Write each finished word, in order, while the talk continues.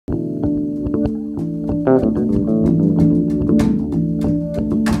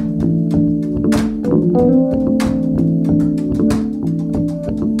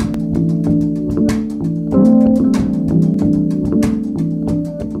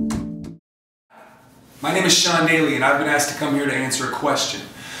My name is Sean Daly, and I've been asked to come here to answer a question.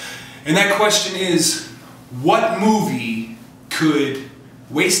 And that question is, what movie could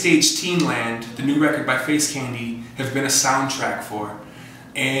Age Teenland, the new record by Face Candy, have been a soundtrack for?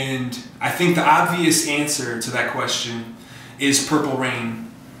 And I think the obvious answer to that question is Purple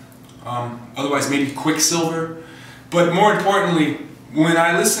Rain. Otherwise maybe Quicksilver. But more importantly, when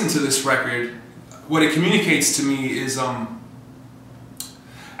I listen to this record, what it communicates to me is, I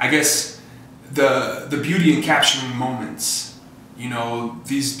guess, the beauty in capturing moments. You know,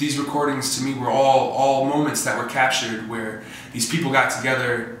 these recordings to me were all moments that were captured where these people got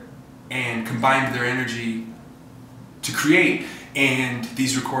together and combined their energy to create. And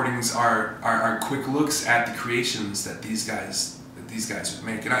these recordings are quick looks at the creations that these guys would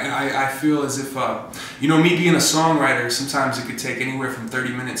make. And I feel as if, you know, me being a songwriter, sometimes it could take anywhere from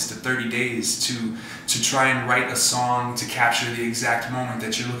 30 minutes to 30 days to try and write a song to capture the exact moment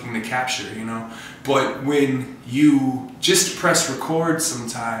that you're looking to capture, you know. But when you just press record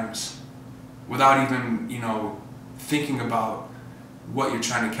sometimes without even, you know, thinking about what you're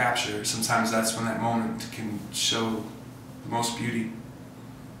trying to capture, sometimes that's when that moment can show the most beauty.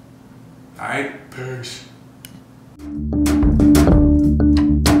 Alright? Peace.